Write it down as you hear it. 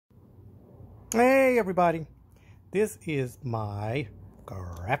Hey everybody, this is my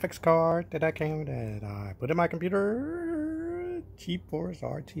graphics card that I put in my computer. GeForce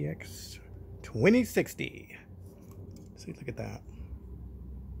RTX 2060. See, look at that.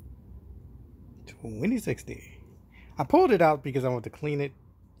 2060. I pulled it out because I want to clean it,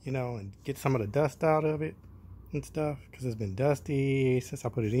 and get some of the dust out of it and stuff, because it's been dusty since I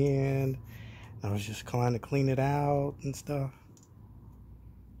put it in. I was just trying to clean it out and stuff.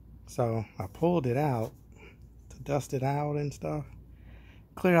 So I pulled it out to dust it out and stuff,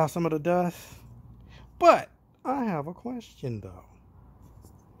 clear out some of the dust. But I have a question though.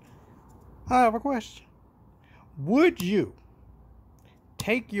 I have a question. Would you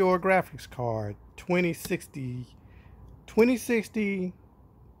take your graphics card 2060, 2070,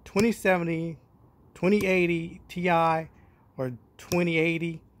 2080 Ti or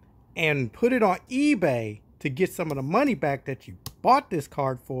 2080 and put it on eBay to get some of the money back that you bought this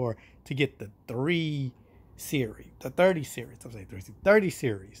card for, to get the 30 series. I'm saying 30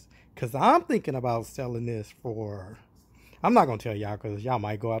 series. Because I'm thinking about selling this for, I'm not going to tell y'all because y'all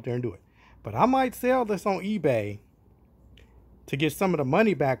might go out there and do it. But I might sell this on eBay to get some of the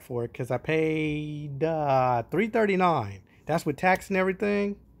money back for it, because I paid $339. That's with tax and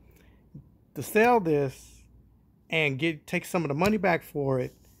everything. To sell this and take some of the money back for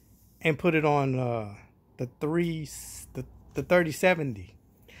it and put it on the 3070,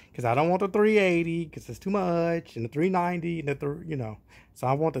 because I don't want the 380 because it's too much, and the 390 and the so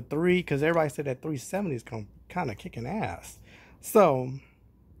I want the 3, because everybody said that 370 is kind of kicking ass. So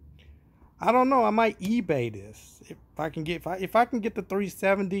I don't know, I might eBay this if I can get the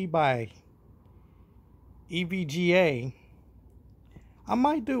 370 by EVGA. I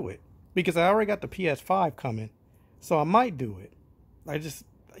might do it because I already got the PS5 coming, so I might do it. But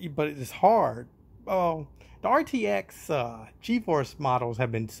it's hard. Oh, the RTX GeForce models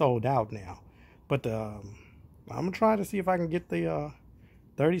have been sold out now. But I'm going to try to see if I can get the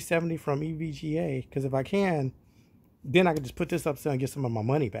 3070 from EVGA. Because if I can, then I can just put this up and get some of my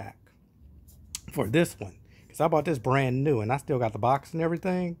money back for this one. Because I bought this brand new and I still got the box and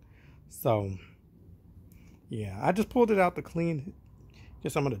everything. So, yeah, I just pulled it out to clean,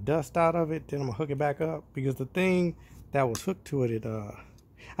 get some of the dust out of it. Then I'm going to hook it back up. Because the thing that was hooked to it,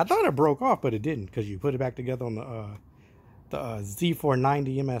 I thought it broke off, but it didn't, because you put it back together on the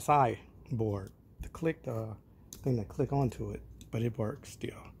Z490 MSI board. The thing that click onto it, but it works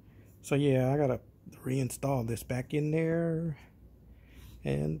still. So yeah, I gotta reinstall this back in there,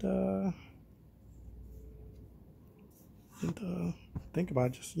 and think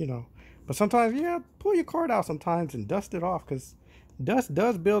about just But sometimes, yeah, pull your card out sometimes and dust it off, because dust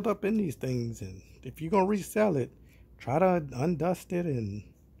does build up in these things, and if you're gonna resell it, try to undust it, and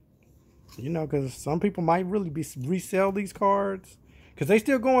because some people might really resell these cards, because they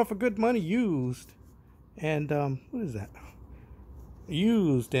still going for good money used. And what is that?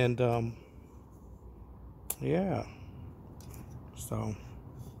 Used, and yeah. So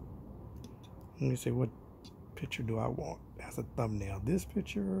let me see, what picture do I want as a thumbnail? This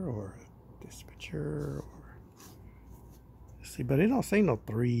picture or this picture? Or let's see, but it don't say no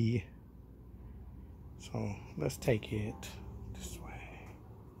 3. So let's take it.